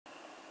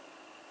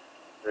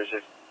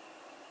Richard.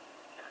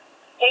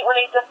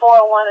 818 to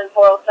 401 and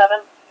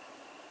 407.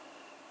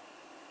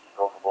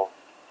 Go for both.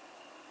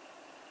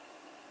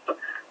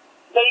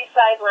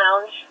 Bayside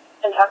Lounge.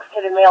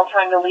 Intoxicated male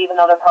trying to leave,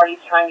 another party's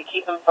trying to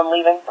keep him from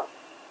leaving.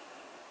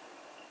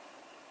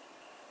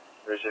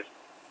 Richard.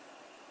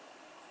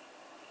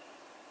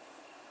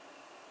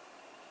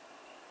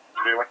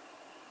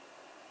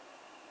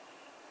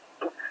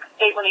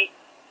 818.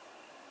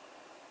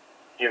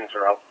 Units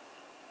are out.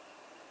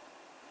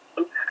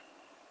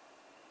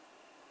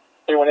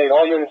 818,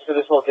 all units to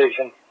this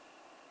location.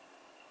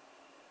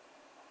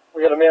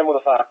 We got a man with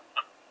a fire.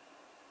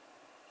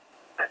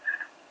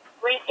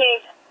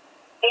 Received.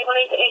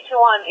 818 to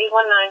 821,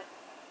 819.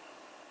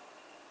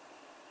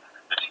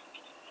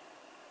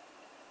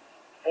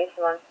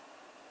 821.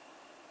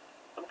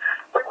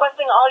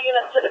 Requesting all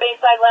units to the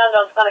Bayside Lounge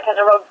on Sconticut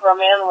Neck Rd for a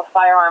man with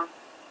firearm.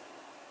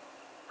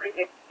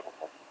 Received.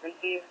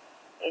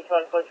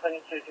 821,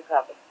 422, do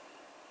copy.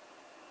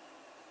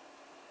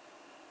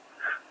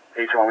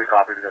 821, we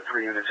copy. We got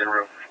 3 units en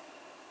route.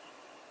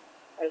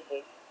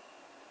 Received.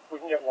 We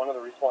can get one of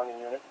the responding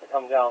units to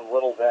come down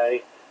Little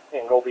Bay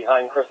and go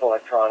behind Crystal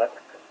Electronics.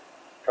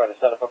 Try to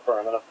set up a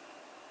perimeter.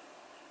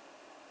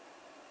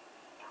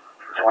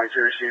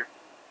 22 received.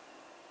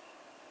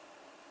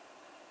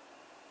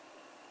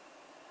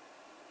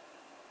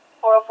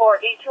 .404,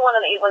 821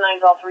 and 819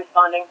 is also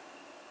responding.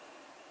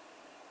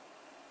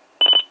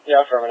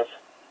 Yeah, affirmative.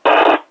 5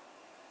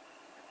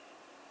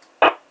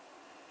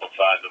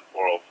 to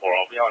 404.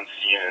 I'll be on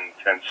scene in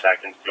 10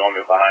 seconds. Do you want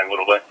me behind a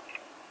little bit?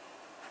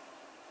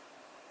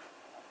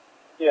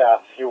 Yeah,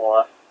 if you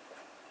want.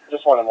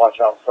 Just want to watch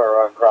out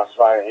for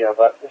crossfire here,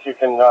 but if you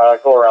can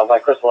go around by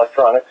Crystal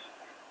Electronics,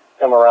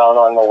 come around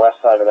on the west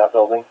side of that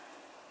building.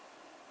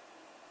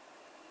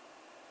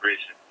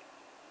 Reach.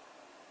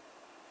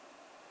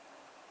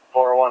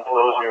 401 for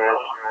those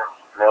units.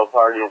 Male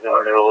party is in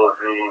the middle of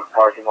the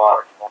parking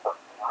lot.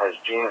 Has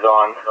jeans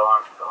on.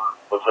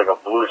 Looks like a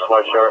blue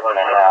sweatshirt and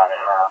a hat.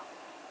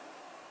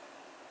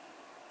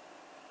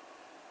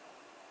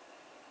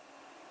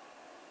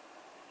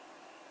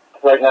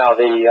 Right now,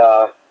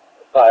 the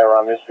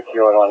firearm is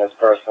secured on his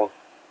person.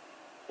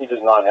 He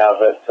does not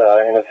have it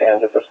in his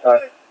hand at this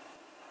time.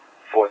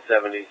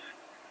 470s.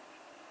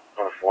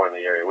 On a 4 in the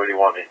area. Where do you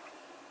want me?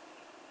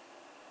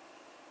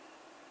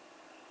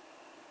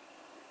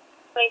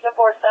 8 to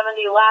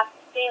 470, last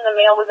seen the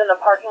male was in the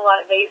parking lot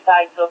at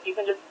Bayside, so if you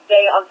can just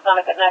stay on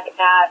Sconticut Neck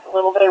at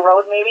Little Bay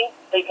Road maybe,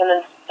 they can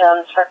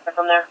instruct it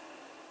from there.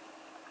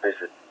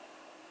 Reach it.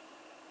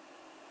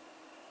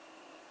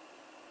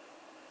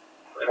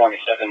 27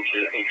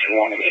 to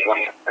 821 and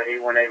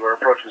 818. We're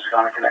approaching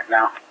Sconticut Neck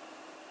now.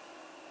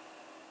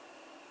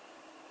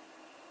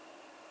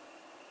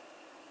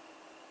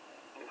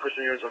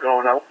 Pushing units are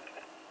going out.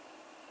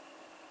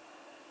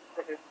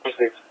 Okay.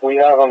 We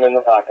have them in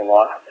the parking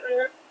lot.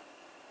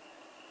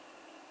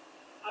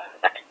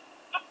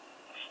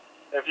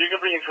 If you can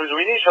bring in cruiser,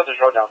 we need to shut this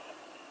road down.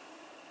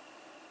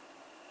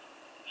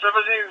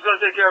 17 is going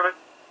to take care of it.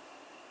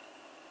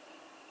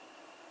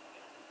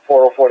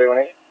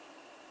 404-818.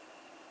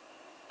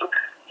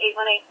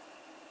 818.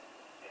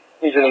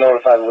 Need you to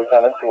notify the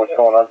lieutenant to what's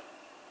going on.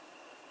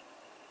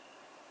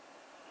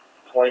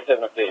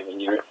 27 of Fairhaven,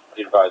 you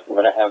advised we're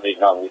going to have a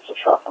non-lethal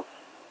shot from.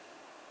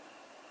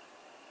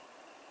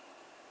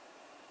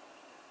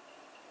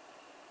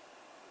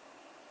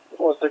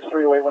 Four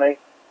 630-818.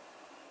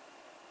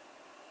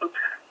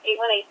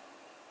 818.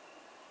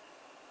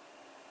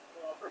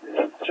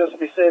 Just to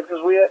be safe,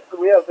 because we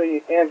have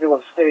the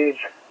ambulance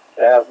stage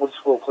at Wood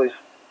School, please.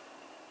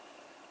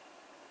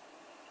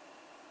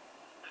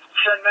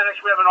 10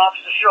 minutes, we have an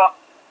officer shot.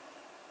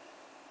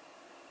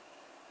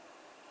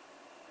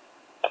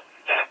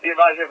 Be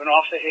advised, we have an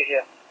officer hit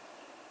here.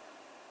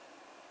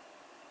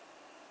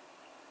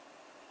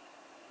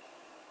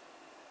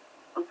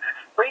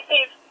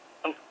 Received.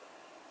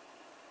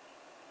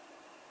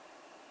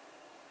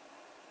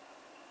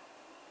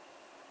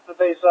 The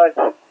Bayside,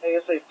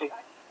 ASAP.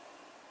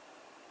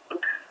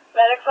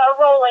 Medics are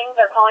rolling.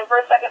 They're calling for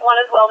a second one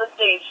as well to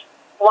stage.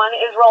 One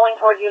is rolling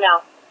towards you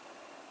now.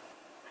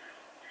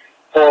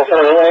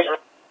 404-818.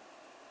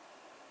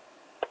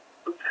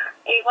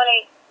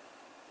 818.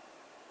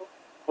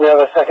 We have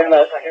a second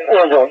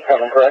ambulance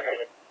coming, correct?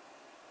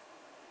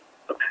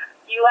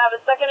 You have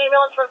a second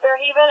ambulance from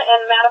Fairhaven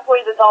and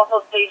Matapoy that's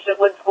also staged at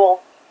Wood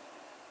School.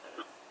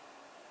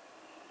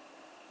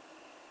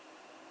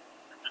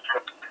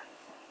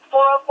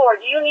 404,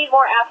 do you need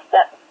more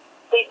assets?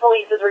 State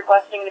Police is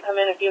requesting to come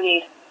in if you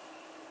need.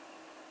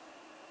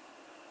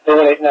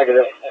 818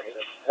 negative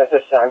at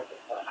this time.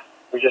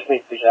 We just need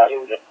to be out.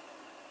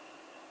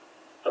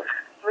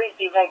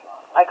 Received.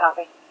 I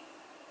copy.